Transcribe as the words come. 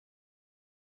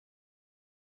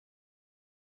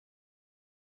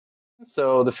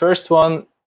So the first one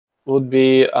would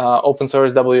be open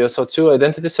source WSO2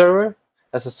 identity server,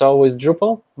 SSO with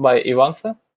Drupal by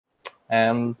Iwantha.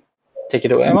 And take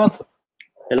it away, Iwantha.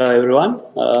 Hello, everyone.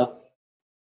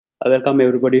 I welcome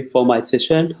everybody for my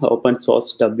session, open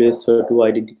source WSO2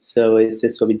 identity server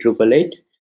SSO with Drupal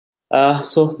 8.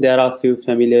 So there are a few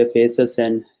familiar faces,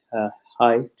 and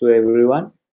hi to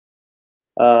everyone.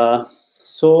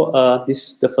 This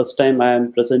is the first time I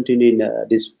am presenting in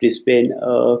this Brisbane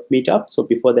meetup. So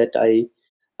before that, I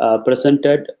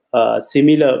presented a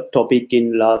similar topic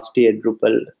in last year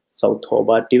Drupal South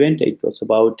Hobart event. It was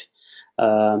about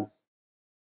the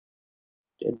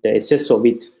SSO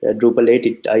with Drupal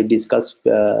 8. I discussed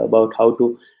about how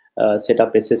to set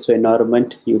up SSO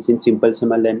environment using simple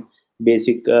XML and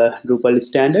basic Drupal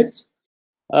standards.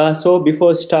 So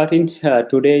before starting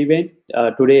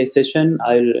today's session,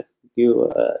 I'll give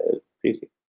a brief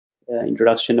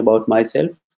introduction about myself.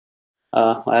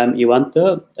 I am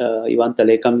Iwantha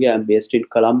Lekamge. I'm based in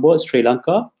Colombo, Sri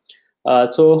Lanka.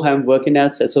 So I'm working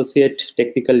as Associate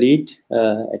Technical Lead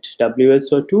at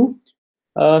WSO2.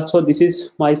 So this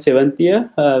is my 7th year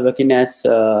working as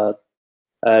a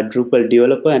Drupal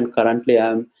developer, and currently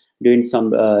I'm doing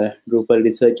some Drupal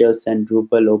researchers and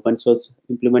Drupal open source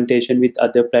implementation with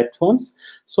other platforms.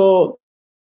 So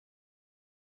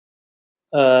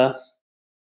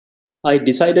I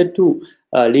decided to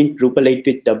link Drupal 8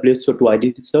 with WSO2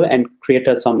 identity server and create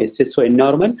some SSO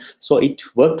environment. So it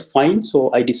worked fine.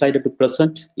 So I decided to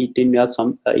present it in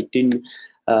some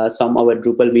of our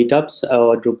Drupal meetups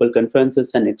or Drupal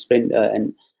conferences and explain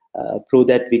and prove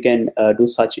that we can do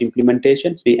such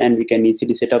implementations and we can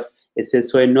easily set up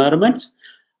SSO environments.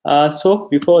 So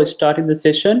before starting the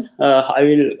session, I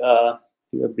will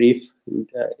give a brief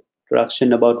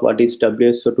introduction about what is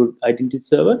WSO2 identity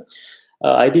server.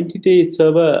 Identity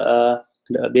server,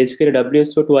 basically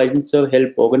WSO2 identity server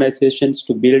help organizations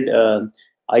to build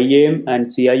IAM and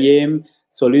CIAM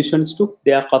solutions to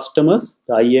their customers.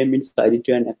 The IAM means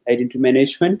identity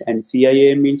management, and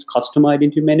CIAM means customer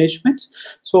identity management.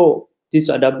 So this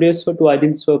WSO2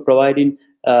 identity server providing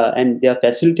and they are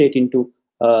facilitating to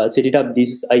set it up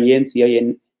this IAM,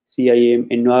 CIAM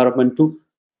environment to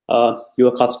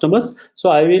your customers. So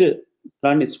I will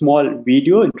run a small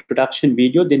introduction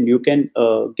video, then you can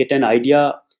get an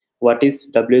idea what is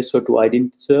WSO2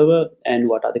 identity server and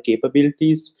what are the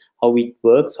capabilities, how it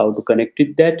works, how to connect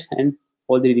with that, and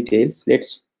all the details.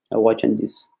 Let's watch on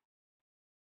this.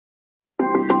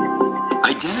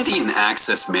 Identity and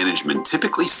access management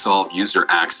typically solve user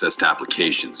access to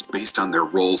applications based on their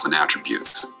roles and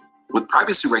attributes. With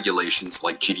privacy regulations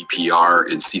like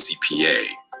GDPR and CCPA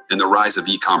and the rise of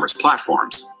e-commerce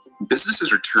platforms,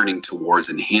 businesses are turning towards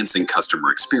enhancing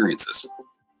customer experiences.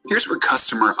 Here's where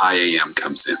customer IAM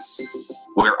comes in,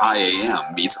 where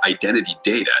IAM meets identity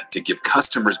data to give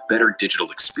customers better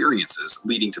digital experiences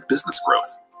leading to business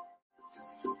growth.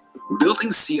 Building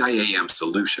CIAM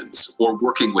solutions or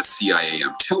working with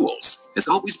CIAM tools has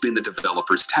always been the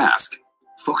developer's task.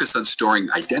 Focus on storing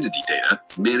identity data,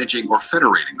 managing or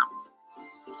federating them.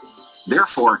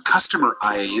 Therefore, customer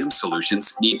IAM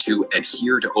solutions need to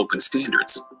adhere to open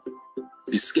standards,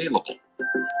 be scalable,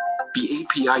 be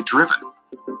API-driven,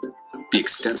 be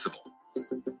extensible.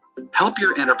 Help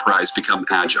your enterprise become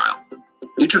agile.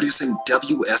 Introducing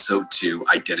WSO2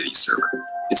 Identity Server.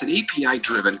 It's an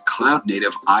API-driven,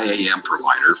 cloud-native IAM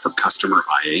provider for customer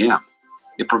IAM.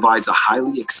 It provides a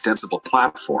highly extensible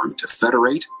platform to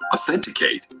federate,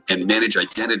 authenticate, and manage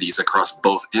identities across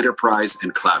both enterprise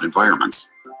and cloud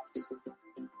environments.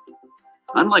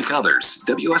 Unlike others,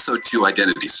 WSO2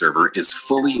 Identity Server is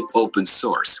fully open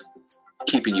source,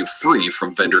 keeping you free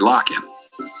from vendor lock-in.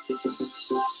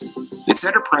 Its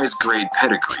enterprise-grade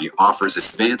pedigree offers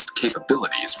advanced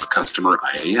capabilities for customer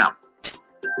IAM.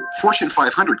 Fortune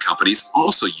 500 companies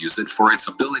also use it for its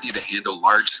ability to handle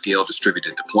large-scale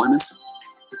distributed deployments,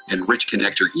 enrich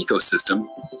connector ecosystem,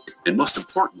 and most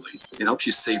importantly, it helps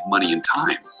you save money and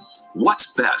time.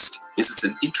 What's best is it's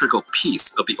an integral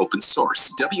piece of the open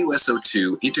source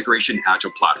WSO2 Integration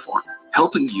Agile platform,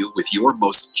 helping you with your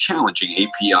most challenging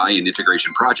API and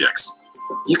integration projects.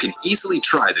 You can easily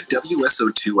try the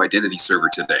WSO2 Identity Server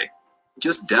today.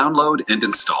 Just download and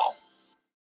install.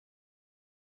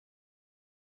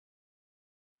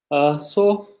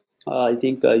 I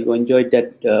think you enjoyed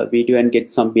that video and get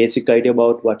some basic idea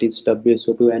about what is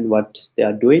WSO2 and what they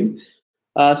are doing.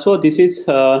 So this is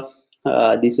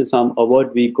some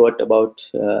award we got about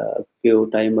a few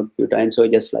times, so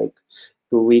just like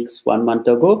 2 weeks, 1 month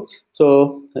ago.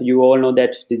 So you all know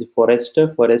that this is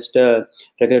Forrester. Forrester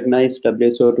recognized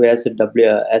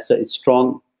WSO2 as a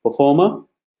strong performer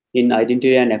in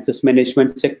identity and access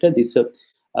management sector. This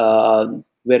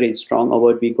very strong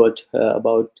award we got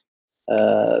about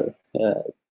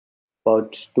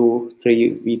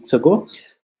 2-3 weeks ago.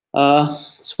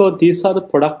 So these are the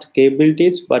product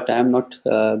capabilities, but I'm not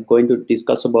going to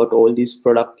discuss about all these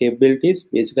product capabilities.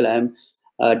 Basically, I'm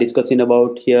discussing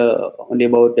about here only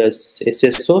about the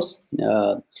SSOs.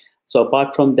 So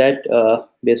apart from that,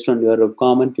 based on your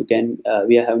requirement, you can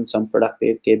we are having some product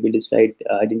capabilities like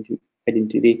identity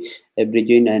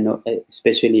bridging and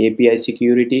especially API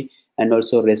security and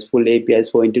also RESTful APIs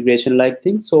for integration like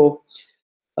things. So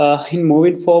in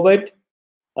moving forward,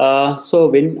 so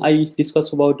when I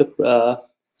discuss about the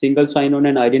single sign-on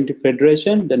and identity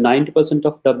federation, the 90%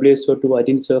 of WSO2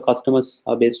 identity server customers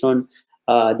are based on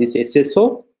this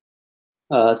SSO,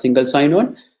 single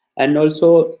sign-on, and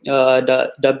also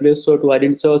the WSO2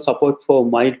 identity server support for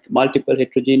multiple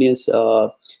heterogeneous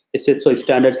SSO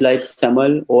standards like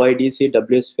SAML, OIDC,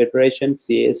 WS Federation,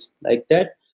 CS, like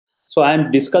that. So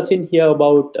I'm discussing here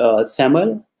about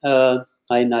SAML,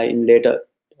 and in later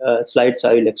slides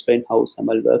I will explain how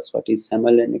SAML works, what is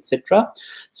SAML, and etc.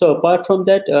 So apart from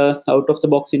that, out of the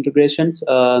box integrations,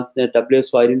 the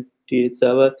WSO identity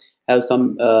server have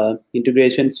some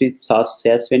integrations with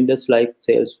SaaS vendors like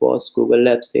Salesforce, Google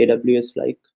Apps, AWS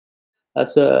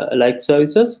like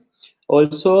services.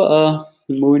 Also,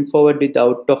 moving forward with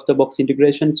out of the box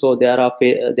integration, so there are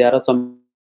some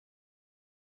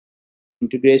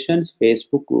integrations: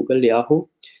 Facebook, Google, Yahoo,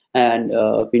 and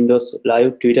Windows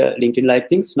Live, Twitter, LinkedIn like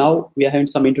things. Now we are having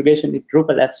some integration with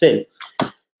Drupal as well.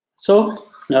 So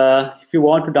if you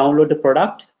want to download the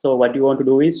product, so what you want to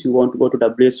do is you want to go to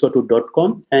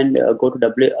WSO2.com and go to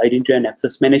Identity and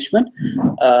Access Management.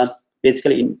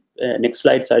 Basically, in next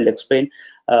slides I'll explain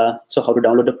so how to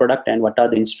download the product and what are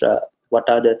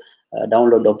the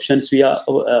download options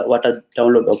what are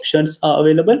download options are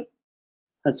available.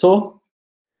 And so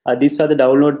these are the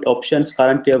download options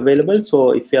currently available.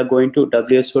 So if you are going to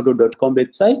WSO2.com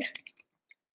website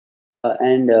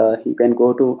and you can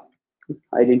go to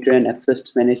Identity and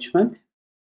Access Management,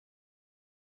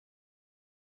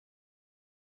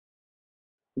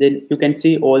 then you can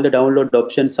see all the download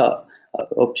options are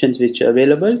options which are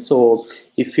available. So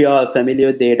if you are familiar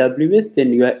with the AWS,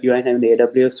 then you are having the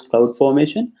AWS Cloud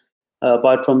Formation.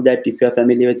 Apart from that, if you are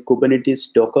familiar with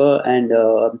Kubernetes, Docker, and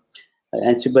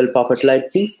Ansible, Puppet like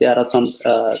things, there are some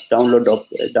download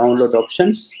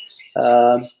options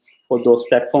for those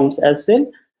platforms as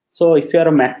well. So if you are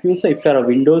a Mac user, if you are a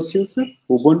Windows user,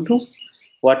 Ubuntu,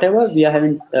 whatever, we are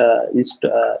having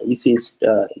easy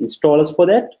installers for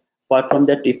that. Apart from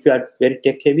that, if you are very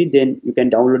tech heavy, then you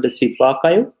can download the zip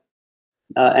archive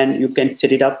and you can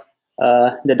set it up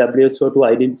the WSO2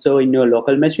 identity server in your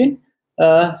local machine.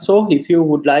 So if you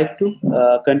would like to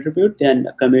contribute, then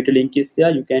a community link is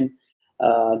there. You can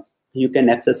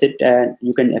access it, and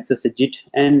you can access the JIT,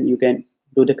 and you can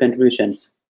do the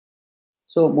contributions.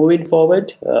 So moving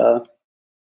forward,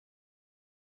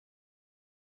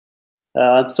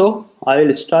 so I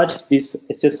will start this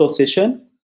SSO session.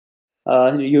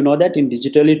 You know that in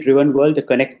digitally driven world, the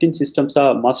connecting systems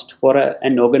are must for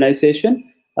an organization.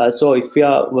 So if you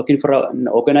are working for an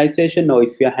organization, or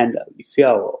if you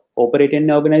are operating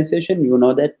an organization, you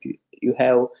know that you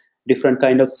have different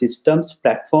kind of systems,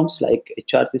 platforms like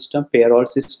HR system, payroll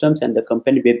systems, and the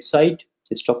company website,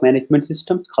 stock management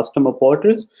systems, customer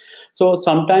portals. So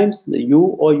sometimes you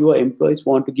or your employees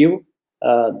want to give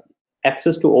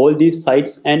access to all these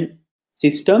sites and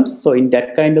systems. So in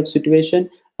that kind of situation,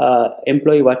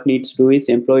 employee what needs to do is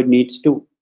employee needs to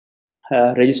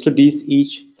register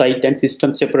each site and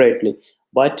system separately.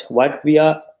 But what we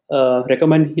are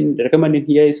recommending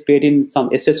here is creating some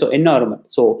SSO environment.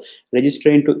 So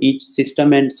registering to each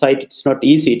system and site, it's not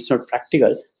easy, it's not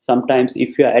practical. Sometimes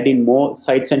if you are adding more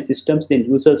sites and systems, then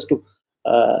users to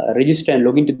register and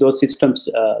log into those systems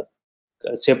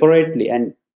separately,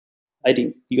 and I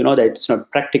think you know that it's not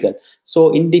practical.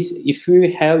 So in this, if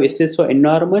you have SSO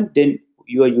environment, then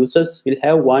your users will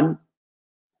have one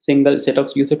single set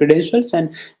of user credentials,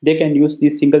 and they can use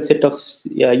this single set of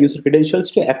user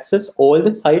credentials to access all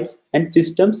the sites and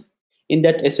systems in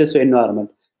that SSO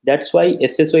environment. That's why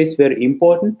SSO is very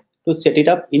important to set it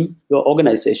up in your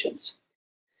organizations.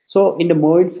 So in the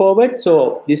moving forward,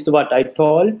 so this is what I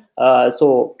told.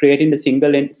 So creating the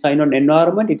single sign-on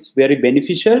environment, it's very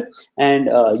beneficial, and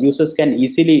users can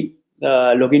easily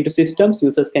log into systems.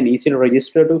 Users can easily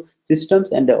register to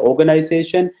systems, and the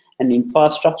organization and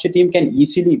infrastructure team can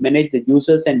easily manage the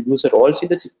users and user roles in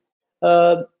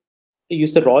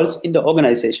the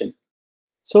organization.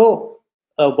 So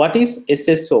what is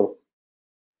SSO?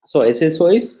 So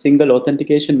SSO is single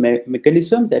authentication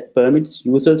mechanism that permits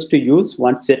users to use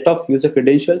one set of user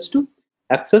credentials to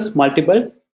access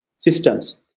multiple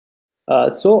systems.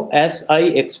 So as I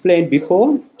explained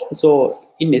before, so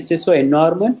in SSO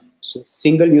environment, so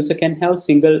single user can have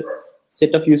single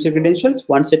set of user credentials,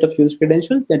 one set of user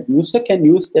credentials. That user can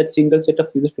use that single set of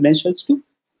user credentials to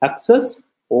access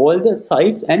all the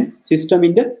sites and system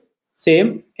in the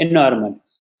same environment.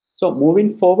 So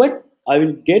moving forward, I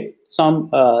will get some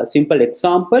simple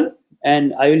example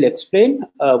and I will explain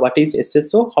what is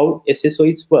SSO, how SSO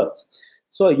is works.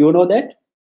 So you know that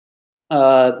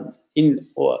in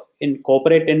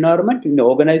corporate environment, in the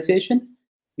organization,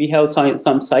 we have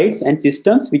some sites and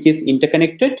systems which is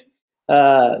interconnected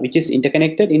in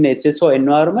SSO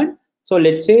environment. So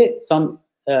let's say some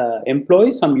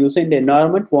employees, some user in the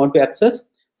environment want to access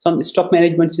some stock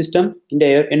management system in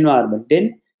their environment.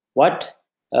 Then what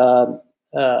employee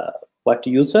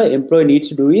needs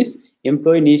to do is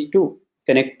employee needs to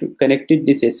connect to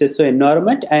this SSO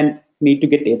environment and need to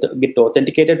get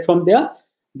authenticated from there.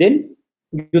 Then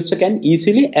user can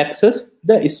easily access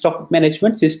the stock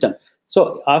management system.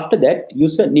 So after that,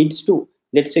 user needs to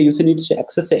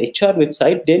access the HR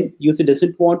website. Then user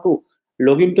doesn't want to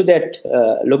log into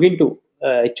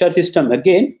HR system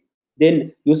again.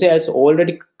 Then user has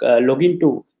already logged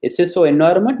into SSO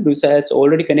environment. User has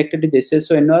already connected to the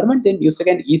SSO environment. Then user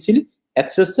can easily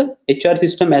access the HR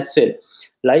system as well.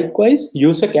 Likewise,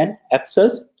 user can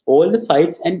access all the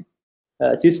sites and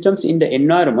systems in the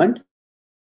environment,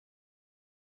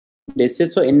 the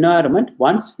SSO environment,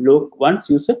 once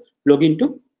user log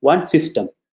into one system.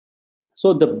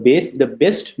 So the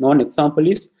best known example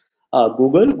is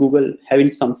Google having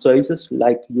some services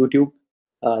like YouTube,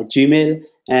 Gmail,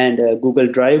 and Google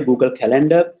Drive, Google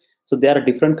Calendar. So there are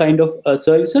different kind of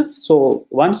services. So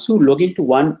once you log into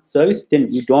one service,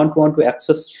 then you don't want to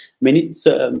access many.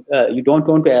 You don't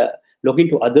want to log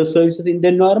into other services in the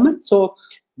environment. So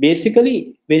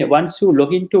basically, once you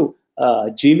log into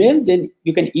Gmail, then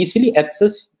you can easily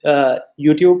access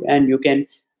YouTube, and you can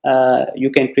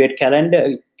create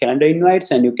calendar invites,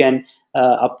 and you can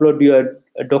upload your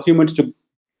documents to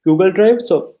Google Drive.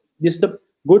 So this is a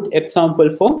good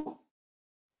example for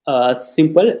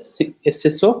simple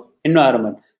SSO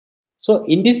environment. So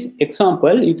in this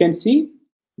example, you can see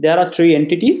there are three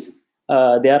entities.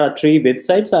 There are three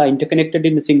websites are interconnected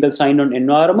in a single sign-on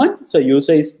environment. So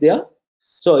user is there.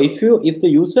 So if the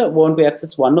user want to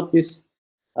access one of this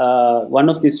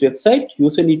website,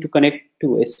 user need to connect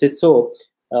to SSO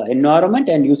environment,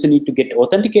 and user need to get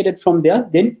authenticated from there.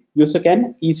 Then user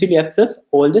can easily access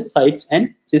all the sites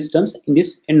and systems in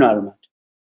this environment.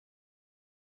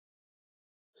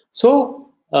 So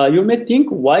you may think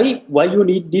why you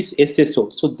need this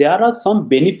SSO. So there are some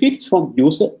benefits from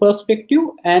user perspective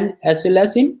and as well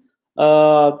as in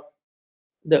the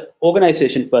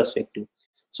organization perspective.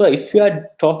 So if you are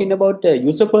talking about the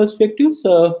user perspective,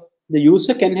 so the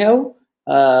user can have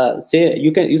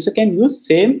user can use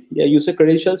same user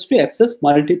credentials to access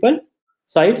multiple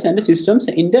sites and systems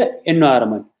in the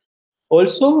environment.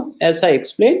 Also, as I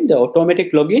explained, the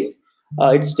automatic login,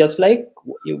 it's just like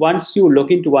once you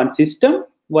log into one system,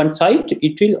 one site,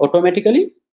 it will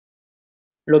automatically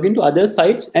log into other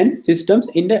sites and systems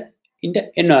in the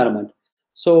environment.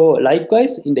 So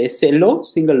likewise, in the SLO,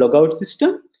 single logout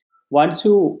system, once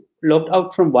you logged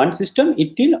out from one system,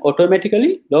 it will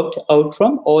automatically logged out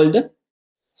from all the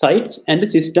sites and the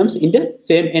systems in the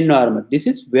same environment. This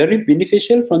is very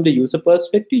beneficial from the user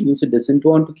perspective. User doesn't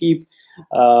want to keep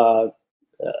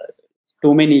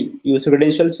too many user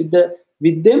credentials with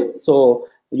them. So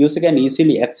user can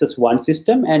easily access one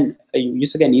system, and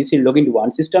user can easily log into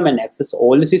one system and access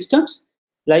all the systems.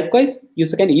 Likewise,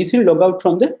 user can easily log out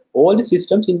from all the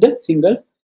systems in the single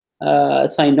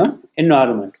sign-on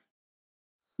environment.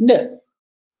 The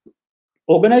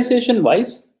organization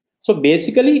wise, so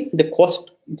basically the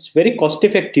cost, it's very cost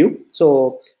effective.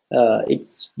 So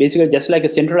it's basically just like a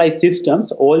centralized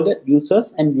systems. All the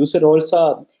users and user roles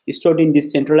are stored in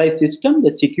this centralized system.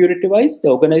 The security wise, the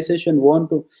organization want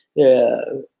to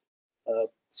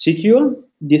secure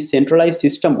this centralized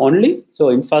system only.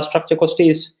 So infrastructure cost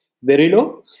is very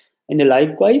low. And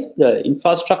likewise, the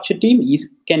infrastructure team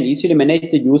can easily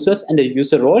manage the users and the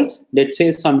user roles. Let's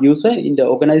say some user in the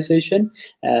organization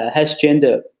has changed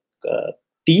the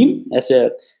team.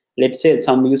 Let's say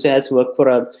some user has worked for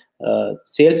a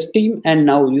sales team, and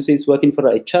now user is working for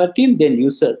a HR team. Then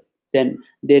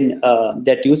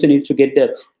that user needs to get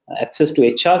the access to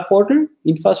HR portal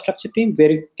infrastructure team,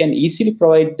 where it can easily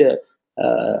provide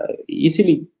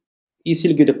easily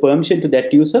give the permission to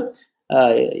that user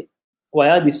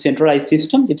via this centralized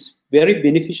system. It's very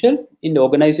beneficial in the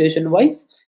organization wise.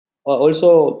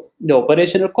 Also, the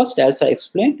operational cost, as I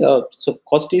explained, so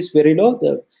cost is very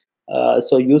low.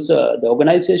 So the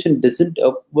organization doesn't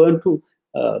want to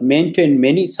maintain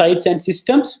many sites and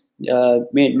systems.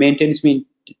 Maintenance means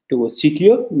to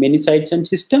secure many sites and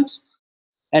systems.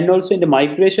 And also in the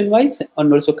migration wise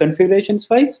and also configurations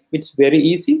wise, it's very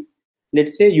easy.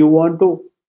 Let's say you want to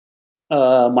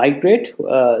migrate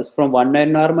from one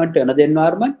environment to another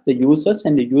environment. The users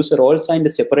and the user all sign the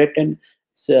separate and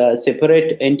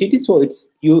separate entity. So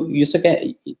it's user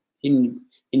can in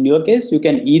your case you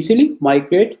can easily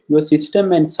migrate your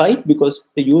system and site because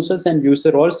the users and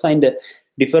user all sign the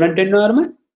different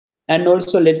environment. And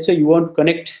also let's say you want to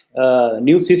connect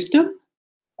new system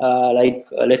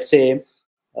let's say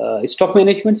stock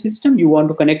management system. You want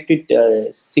to connect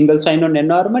it single sign-on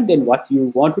environment. Then what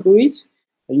you want to do is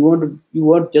you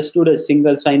want just do the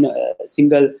single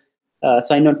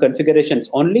sign-on configurations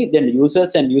only. Then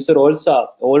users and user also are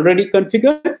already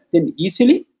configured. Then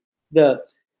easily the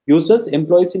users,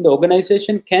 employees in the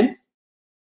organization can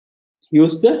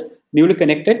use the newly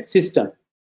connected system.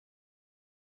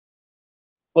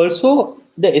 Also,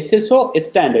 the SSO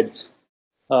standards.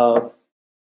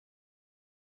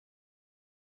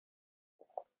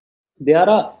 There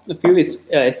are a few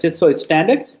SSO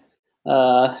standards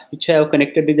which I have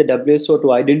connected with the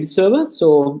WSO2 identity server.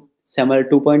 So SAML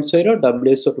 2.0,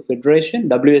 WSO2 Federation,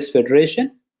 WS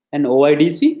Federation, and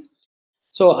OIDC.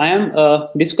 So I am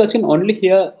discussing only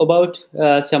here about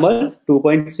SAML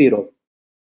 2.0.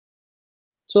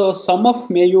 So some of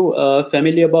you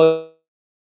familiar about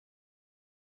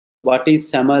what is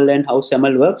SAML and how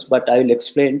SAML works, but I will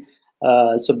explain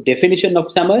some definition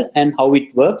of SAML and how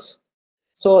it works.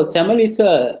 So SAML is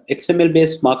a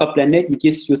XML-based markup language which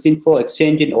is using for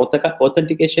exchanging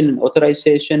authentication and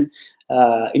authorization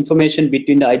information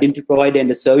between the identity provider and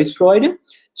the service provider.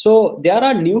 So there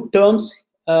are new terms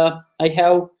I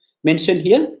have mentioned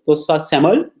here. Those are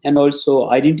SAML and also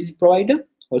identity provider,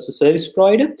 also service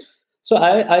provider. So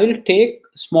I will take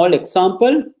a small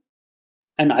example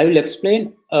and I will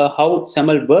explain how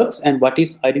SAML works and what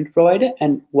is identity provider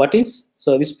and what is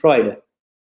service provider.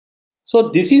 So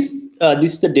this is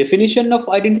the definition of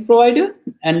identity provider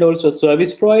and also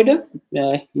service provider.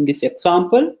 In this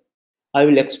example, I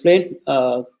will explain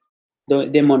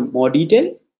them on more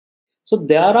detail. So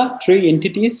there are three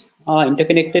entities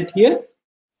interconnected here.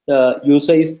 The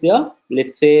user is there.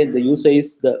 Let's say the user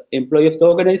is the employee of the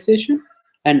organization,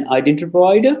 and identity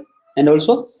provider, and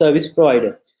also service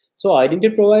provider. So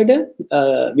identity provider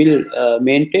will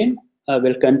maintain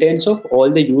contents of all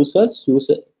the user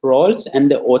roles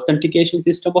and the authentication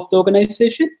system of the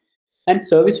organization, and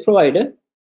service provider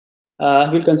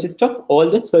will consist of all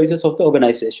the services of the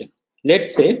organization.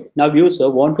 Let's say now user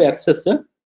want to access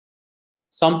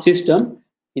some system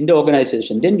in the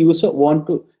organization. Then user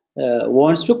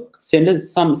wants to send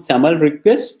some SAML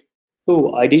request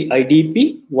to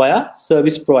IDP via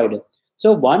service provider.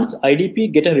 So once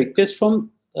IDP get a request from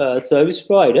service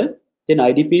provider, then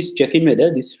IDP is checking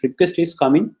whether this request is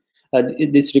coming.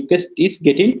 This request is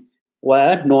getting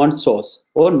via non-source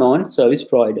or non-service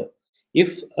provider.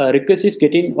 If a request is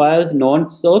getting via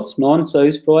non-source,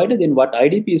 non-service provider, then what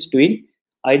IDP is doing,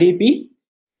 IDP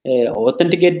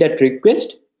authenticate that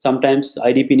request. Sometimes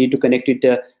IDP need to connect it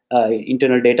to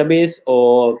internal database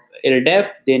or LDAP.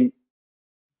 Then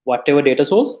whatever data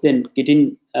source, then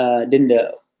getting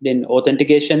then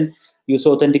authentication, user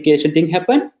authentication thing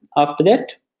happen. After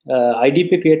that,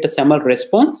 IDP create a SAML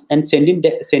response and sending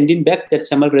back that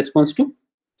SAML response to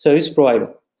service provider.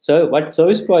 So what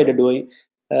service provider doing?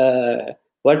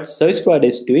 What service provider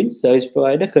is doing? Service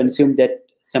provider consume that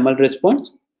SAML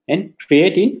response and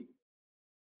creating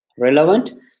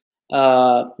relevant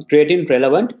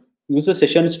user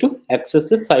sessions to access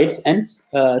the sites and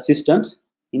systems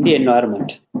in the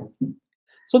environment.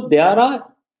 So there are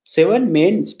 7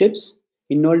 main steps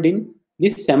involved in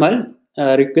this SAML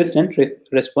request and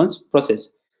response process.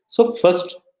 So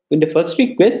first, in the first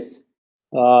request,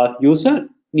 user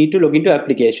need to log into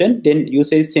application. Then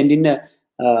user is sending a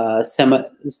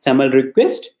SAML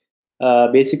request.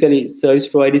 Basically, service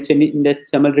provider is sending that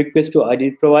SAML request to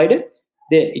identity provider.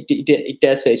 It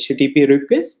has a HTTP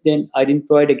request. Then identity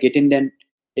provider getting that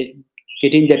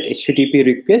HTTP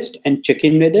request and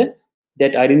checking whether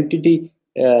that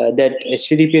that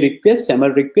HTTP request, SAML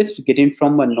request, getting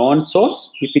from a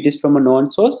non-source. If it is from a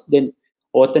non-source, then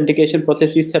authentication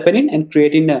process is happening and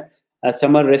creating a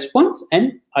SAML response,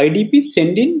 and IDP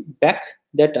sending back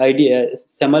that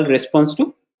SAML response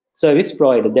to service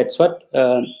provider. That's what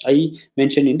I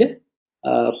mentioned in the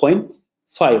point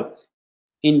 5.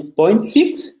 In point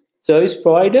 6, service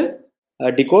provider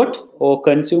decode or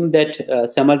consume that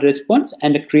SAML response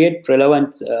and create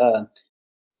relevant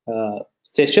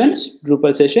sessions,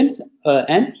 Drupal sessions,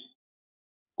 and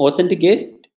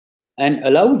authenticate and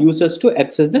allow users to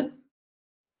access the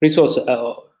resource,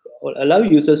 allow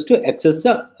users to access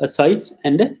the sites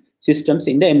and the systems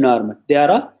in the environment. There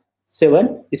are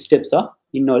 7 steps are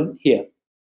involved here.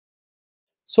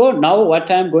 So now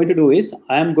what I am going to do is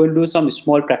I am going to do some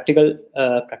small practical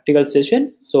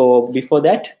session. So before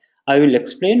that, I will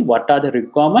explain what are the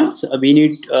requirements. We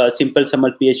need simple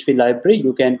SAML PHP library.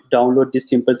 You can download this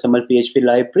simple SAML PHP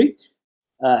library.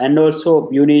 And also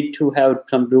you need to have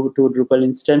some 2 Drupal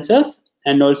instances,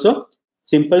 and also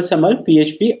simple SAML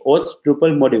PHP auth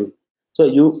Drupal module. So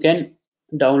you can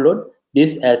download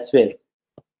this as well.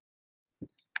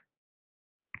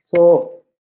 So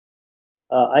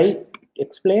I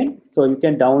explained, so you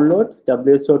can download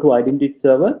WSO2 identity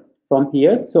server from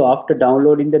here. So after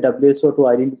downloading the WSO2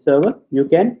 identity server, you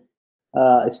can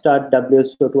start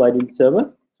WSO2 identity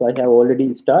server. So I have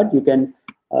already started. You can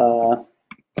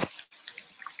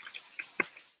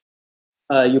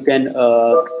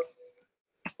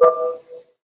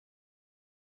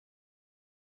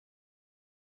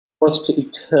host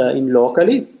it in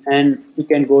locally, and you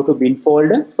can go to bin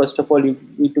folder. First of all, you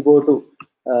need to go to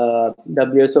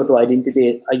WSO2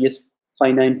 identity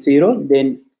IS590.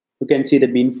 Then you can see the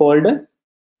bin folder.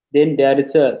 Then there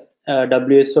is a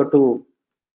WSO2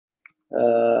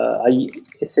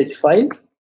 SH file,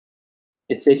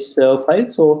 SH server file.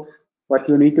 So what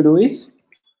you need to do is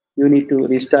you need to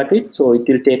restart it. So it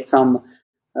will take some,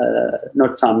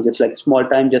 not some, just like small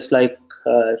time, just like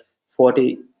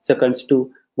 40 seconds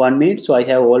to 1 minute. So I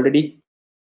have already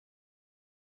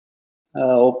I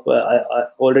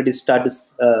already started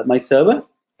my server.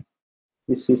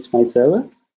 This is my server.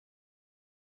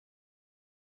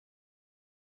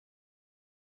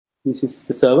 This is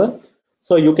the server.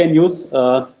 So you can use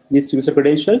these user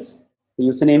credentials, the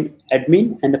username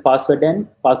admin and the password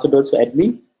also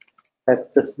admin.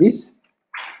 Access this.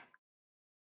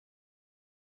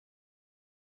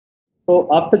 So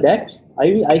after that,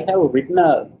 I have written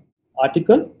an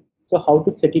article. So how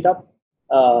to set it up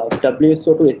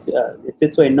WSO2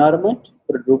 SSO environment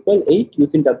for Drupal 8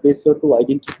 using WSO2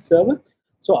 identity server.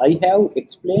 So I have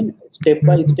explained step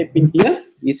by step in here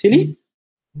easily.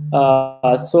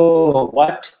 So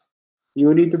what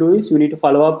you need to do is you need to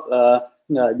follow up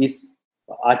this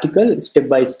article step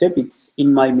by step. It's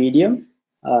in my Medium,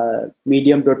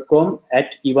 medium.com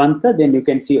 @Iwantha. Then you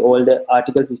can see all the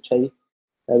articles which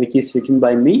is written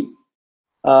by me.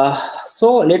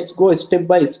 So let's go step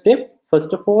by step.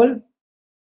 First of all,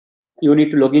 you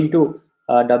need to log into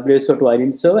WSO2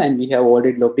 identity server, and we have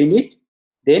already logged in it.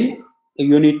 Then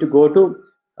you need to go to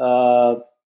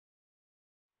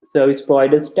service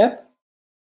providers tab,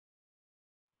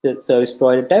 service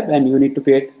provider tab, and you need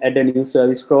to add a new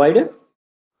service provider.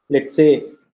 Let's say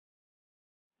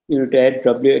you need to add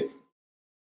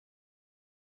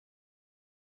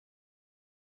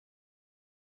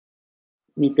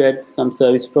need to add some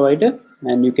service provider,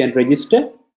 and you can register.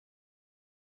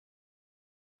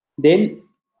 Then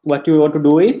what you want to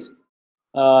do is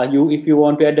if you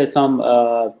want to add some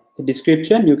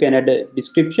description, you can add a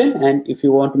description, and if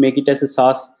you want to make it as a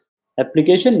SaaS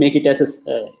application, make it as a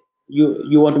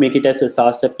you want to make it as a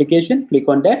SaaS application, click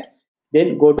on that.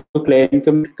 Then go to claim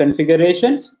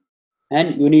configurations,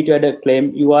 and you need to add a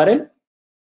claim URL.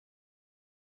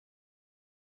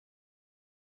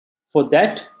 For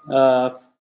that,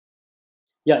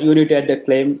 you need to add a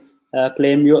claim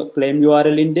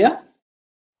URL in there.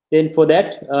 Then for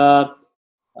that,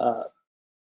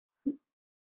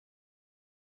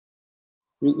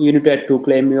 you need to add 2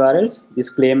 claim URLs. This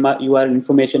claim URL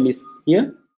information is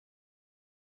here.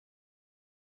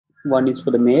 One is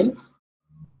for the mail.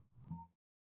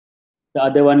 The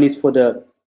other one is for the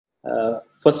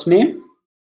first name.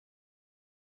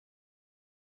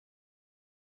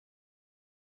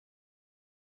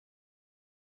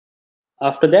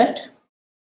 After that,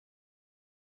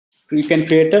 you can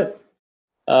create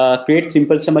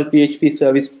simple SAML PHP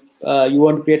service. You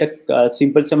want to create a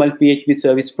simple SAML PHP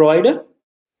service provider.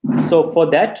 So for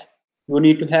that, you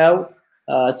need to have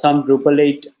some Drupal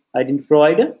 8 identity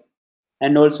provider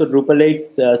and also Drupal 8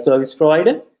 service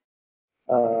provider.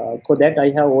 For that, I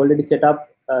have already set up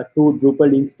 2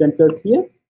 Drupal instances here.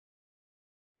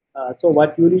 So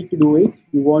what you need to do is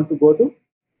you want to go to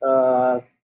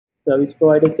service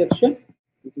provider section.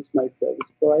 This is my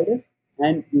service provider,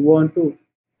 and you want to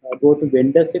go to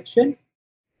vendor section,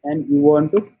 and you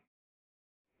want to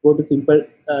go to simple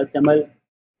SAML.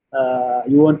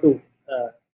 You want to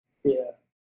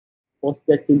post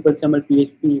that simple SAML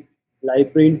PHP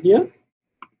library in here.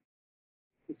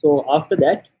 So after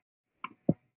that,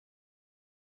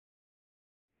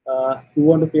 you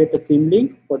want to create a sim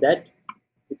link. For that,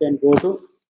 you can go to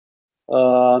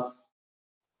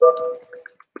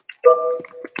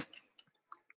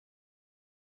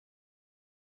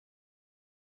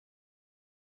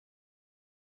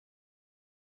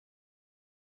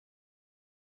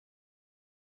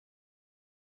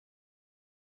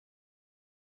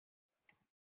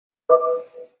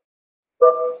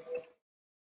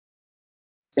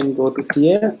can go to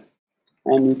here,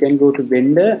 and you can go to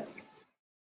vendor,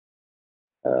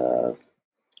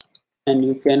 and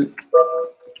you can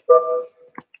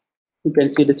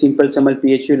see the simple XML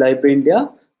PHP library in there.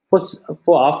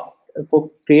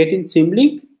 For creating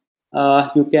symlink,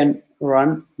 you can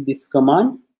run this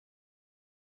command.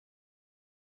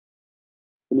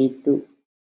 You need to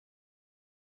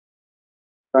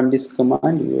run this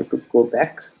command. You have to go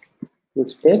back to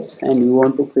steps, and you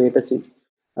want to create a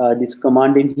this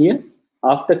command in here.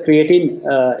 After creating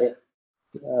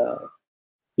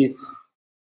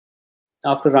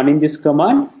after running this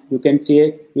command, you can see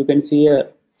a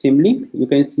symlink. You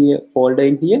can see a folder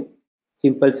in here,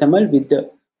 simple XML, with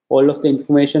all of the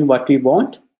information what we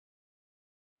want.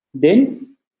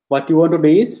 Then what you want to do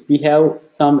is, we have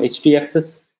some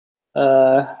htaccess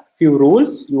few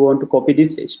rules. You want to copy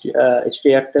this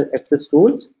htaccess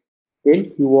rules.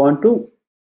 Then you want to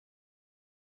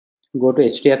go to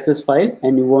htaccess file,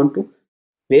 and you want to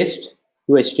paste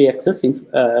your htaccess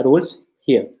rules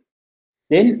here.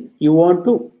 Then you want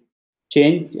to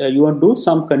change, you want to do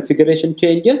some configuration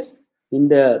changes in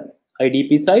the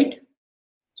IDP side.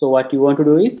 So what you want to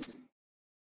do is,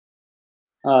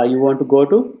 you want to go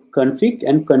to config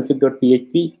and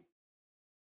config.php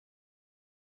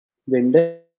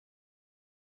vendor,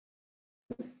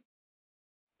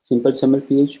 simple XML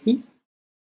PHP,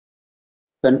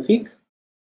 config,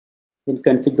 then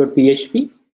config.php.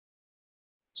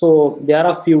 So there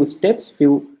are few steps,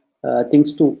 few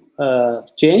things to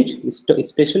change,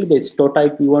 especially the store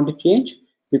type you want to change,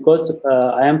 because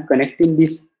I am connecting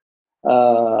this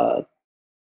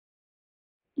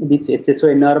this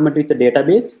SSO environment with the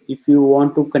database. If you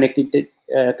want to connect it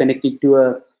to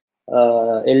a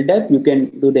LDAP, you can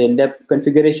do the LDAP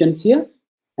configurations here.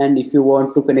 And if you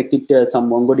want to connect it to some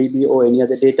MongoDB or any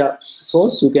other data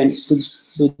source, you can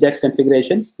do that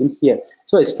configuration in here.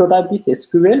 So store type is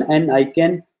SQL, and I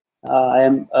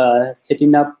am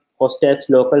setting up host as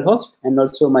localhost, and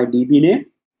also my DB name,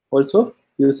 also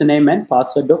username and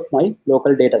password of my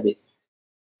local database.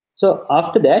 So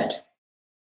after that,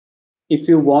 if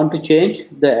you want to change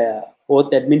the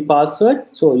auth admin password,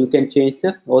 so you can change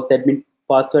the auth admin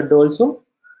password also.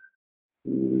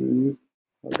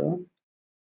 Hold on.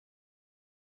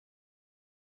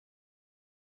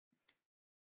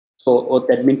 So auth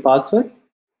admin password.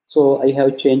 So I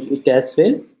have changed it as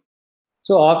well.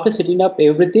 So after setting up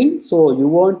everything, so you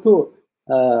want to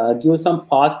give some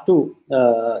path to,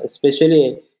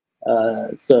 especially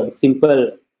so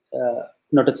simple,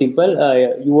 not a simple,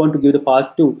 you want to give the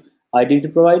path to identity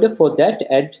provider. For that,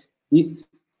 add this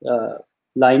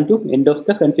line to end of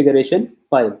the configuration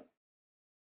file.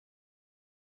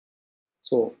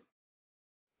 So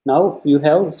now you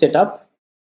have set up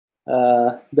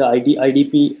the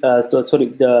IDP,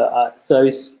 the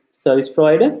service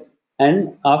provider.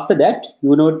 And after that,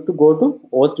 you need to go to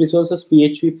auth resources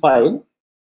PHP file.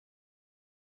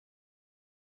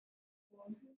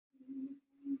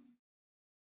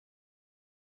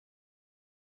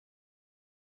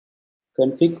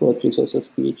 Config auth resources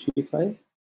PHP file.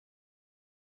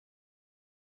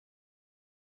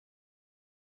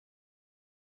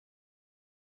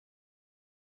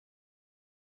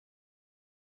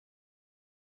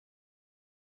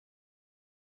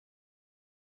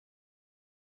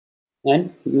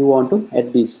 And you want to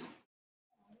add this.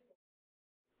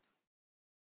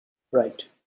 Right.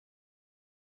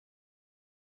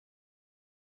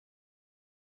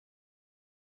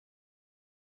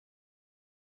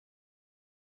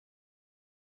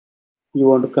 You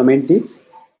want to comment this,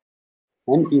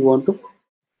 and you want to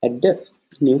add the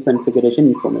new configuration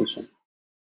information.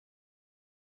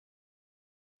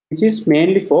 This is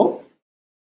mainly for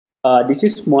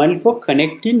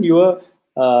connecting your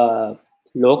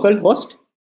local host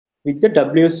with the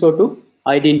WSO2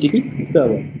 identity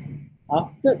server.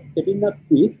 After setting up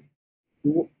this,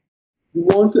 you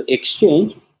want to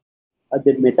exchange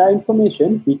the meta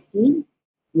information between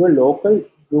your local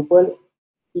Drupal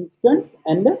instance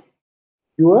and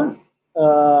your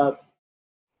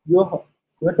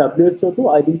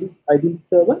WSO2 identity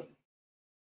server.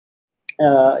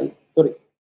 Sorry.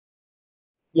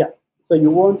 Yeah. So you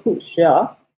want to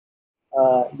share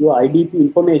your IDP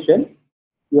information,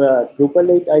 your Drupal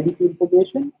 8 IDP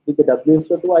information with the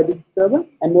WSO2 identity server,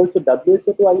 and also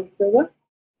WSO2 identity server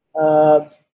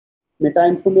meta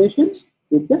information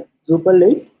with the Drupal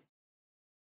 8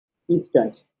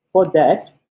 instance. For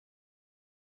that,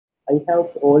 I have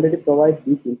already provided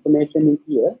this information in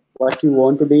here. What you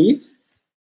want to do is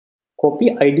copy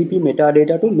IDP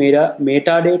metadata to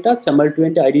metadata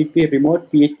simultaneous IDP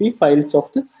remote PHP files of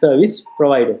the service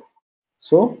provider.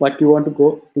 So what you want to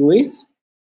go do is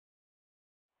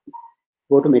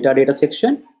go to metadata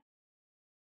section,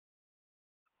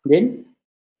 then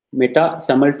meta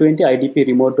simultaneous IDP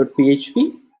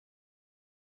remote.php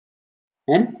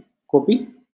and copy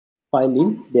file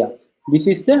in there. This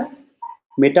is the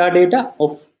metadata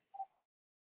of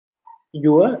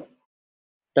your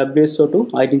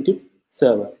WSO2 identity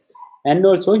server. And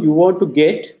also you want to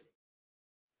get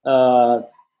your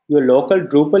local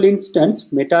Drupal instance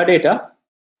metadata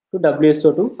to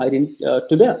WSO2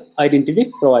 to the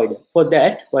identity provider. For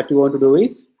that, what you want to do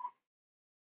is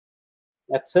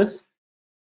access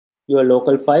your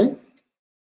local file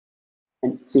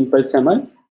and simple XAML.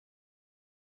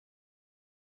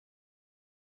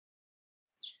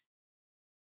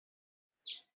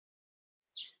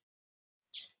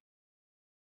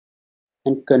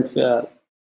 And configure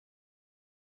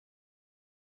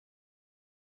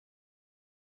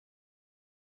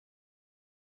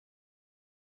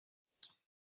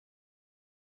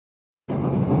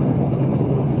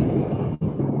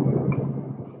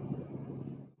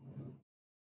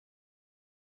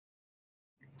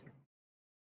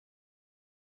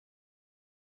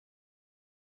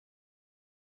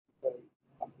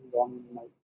something wrong in my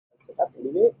setup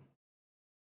anyway.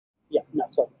 Yeah, no,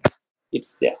 sorry,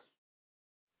 it's there.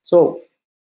 So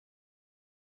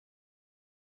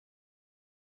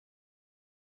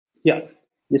yeah,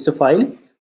 this is a file.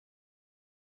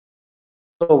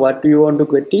 So what you want to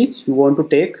get is you want to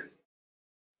take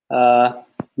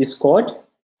this code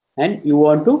and you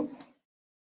want to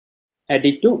add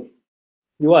it to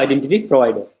your identity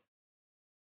provider.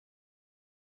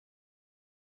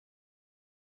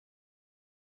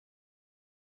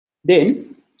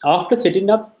 Then after setting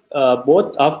up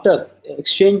after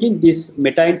exchanging this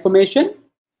meta information,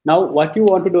 now what you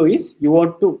want to do is you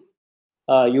want to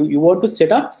you want to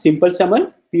set up simple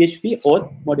XAML PHP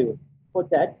auth module. For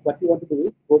that, what you want to do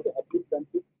is go to admin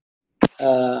config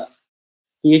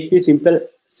PHP simple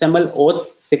XAML auth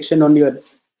section on your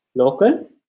local,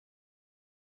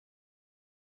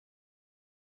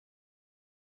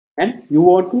 and you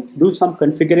want to do some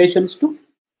configurations to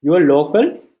your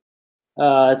local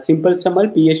simple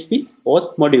XAML PHP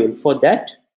auth module. For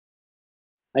that,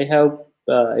 I have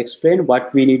explained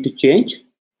what we need to change.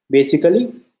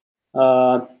 Basically,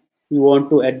 you want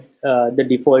to add the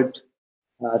default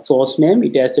source name.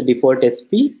 It has a default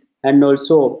SP, and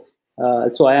also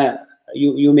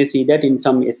you may see that in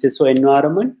some SSO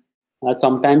environment,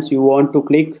 sometimes you want to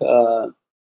click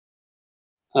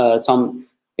some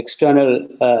external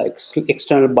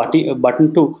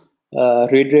button to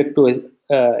redirect to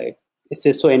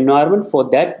SSO environment. For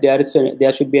that, there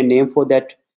should be a name for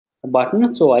that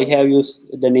button. So I have used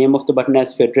the name of the button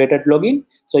as federated login.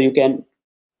 So you can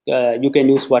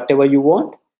use whatever you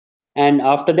want. And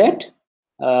after that,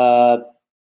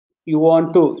 you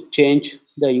want to change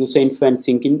the user info and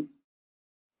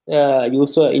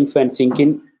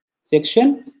syncing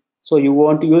section. So you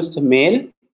want to use the mail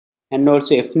and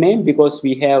also fname, because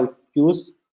we have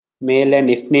used mail and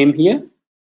fname here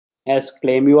as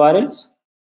claim URLs.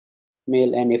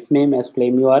 Mail and fname as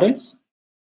claim URLs,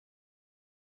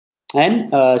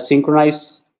 and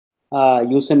synchronize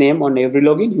username on every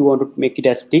login. You want to make it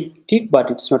as tick, but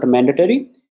it's not a mandatory.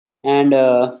 And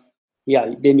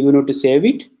yeah, then you need to save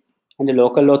it. And the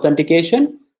local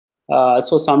authentication.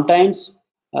 So sometimes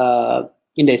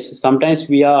sometimes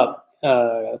we are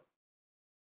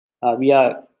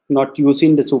not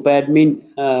using the superadmin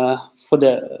for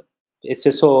the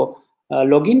SSO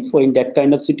login. For in that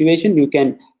kind of situation, you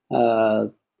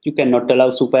cannot allow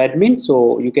superadmin.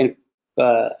 So you can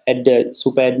add the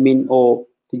superadmin or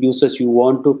the users you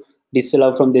want to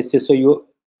disallow from the SSO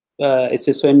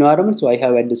environment. So I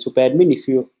have added the superadmin. If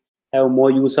you have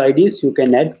more user IDs, you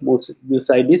can add more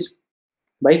user IDs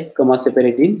by comma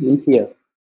separating in here.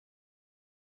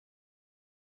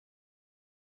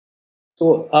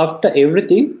 So after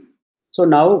everything, so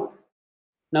now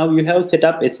you have set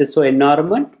up SSO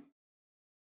environment,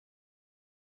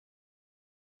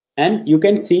 and you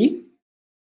can see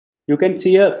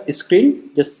a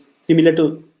screen just similar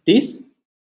to this.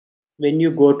 When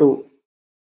you go to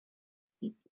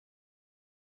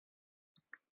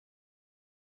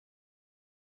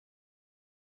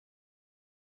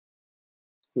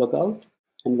logout,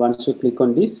 and once you click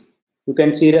on this, you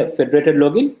can see the federated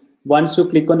login. Once you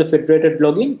click on the federated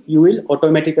login, you will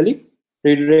automatically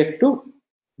redirect to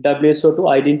WSO2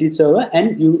 identity server,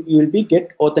 and you will be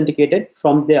get authenticated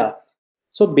from there.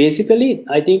 So basically,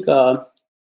 I think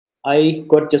I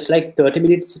got just like 30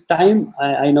 minutes time.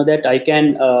 I know that I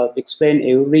can explain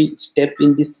every step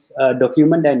in this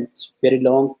document, and it's very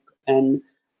long, and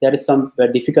there is some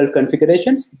difficult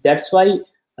configurations. That's why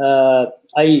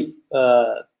I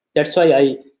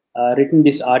written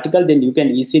this article. Then you can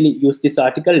easily use this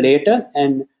article later,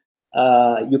 and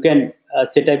you can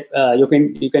set up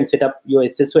you can set up your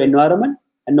SSO environment.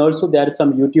 And also there is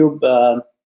some YouTube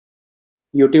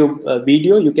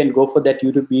video. You can go for that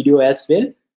YouTube video as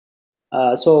well.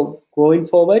 So going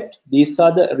forward, these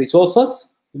are the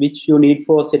resources which you need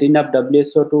for setting up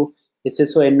WSO2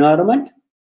 SSO environment.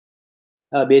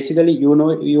 Basically, you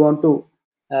want to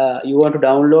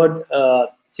download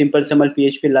Simple SML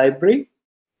PHP library,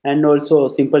 and also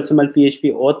Simple SML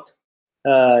PHP auth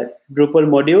Drupal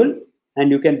module,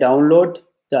 and you can download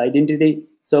the identity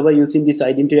server using this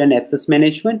identity and access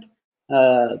management,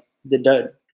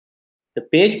 the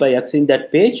page, by accessing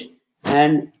that page.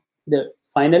 And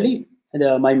finally,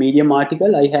 my Medium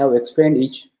article, I have explained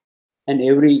each and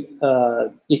every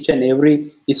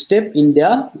step in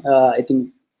there. I think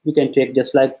you can take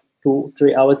just like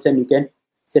 2-3 hours, and you can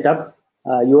set up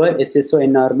your SSO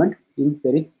environment in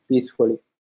very peacefully.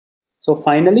 So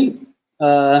finally,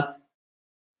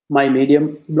 my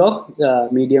Medium blog,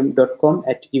 medium.com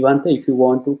 @Iwantha, if you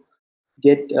want to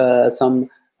get some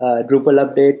Drupal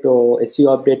update or SEO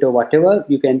update or whatever,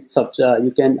 you can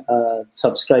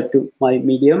subscribe to my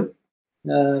Medium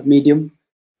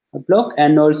blog.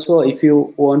 And also, if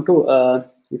you want to,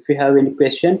 if you have any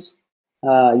questions,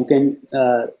 you can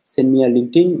send me a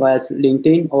LinkedIn via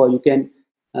LinkedIn, or you can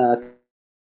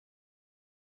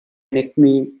connect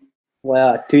me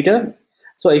via Twitter.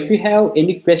 So if you have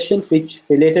any questions which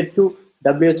related to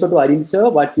WSO2 identity server,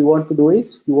 what you want to do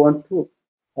is you want to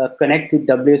connect with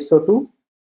WSO2.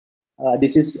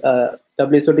 This is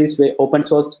WSO2 is open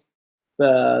source.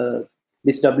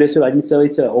 This WSO2 identity server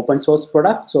is an open source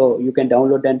product, so you can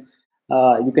download and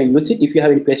you can use it. If you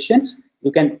have any questions,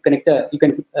 you can connect. You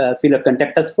can fill a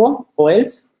contact us form, or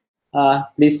else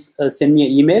please send me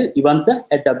an email,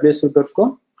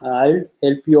 iwantha@wso2.com. I'll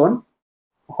help you on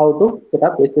how to set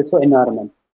up SSO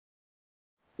environment.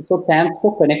 So thanks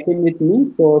for connecting with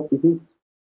me. So this is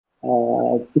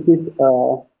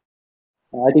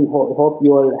I think hope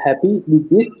you are happy with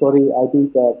this. Sorry, I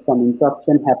think some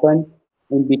interruption happened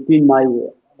in between my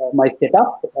my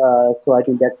setup. So I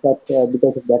think that's what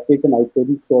because of that reason I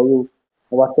couldn't show you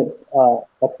what's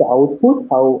the output,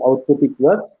 how output it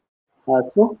works.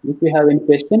 So if you have any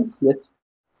questions, just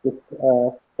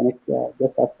connect,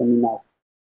 just ask me now.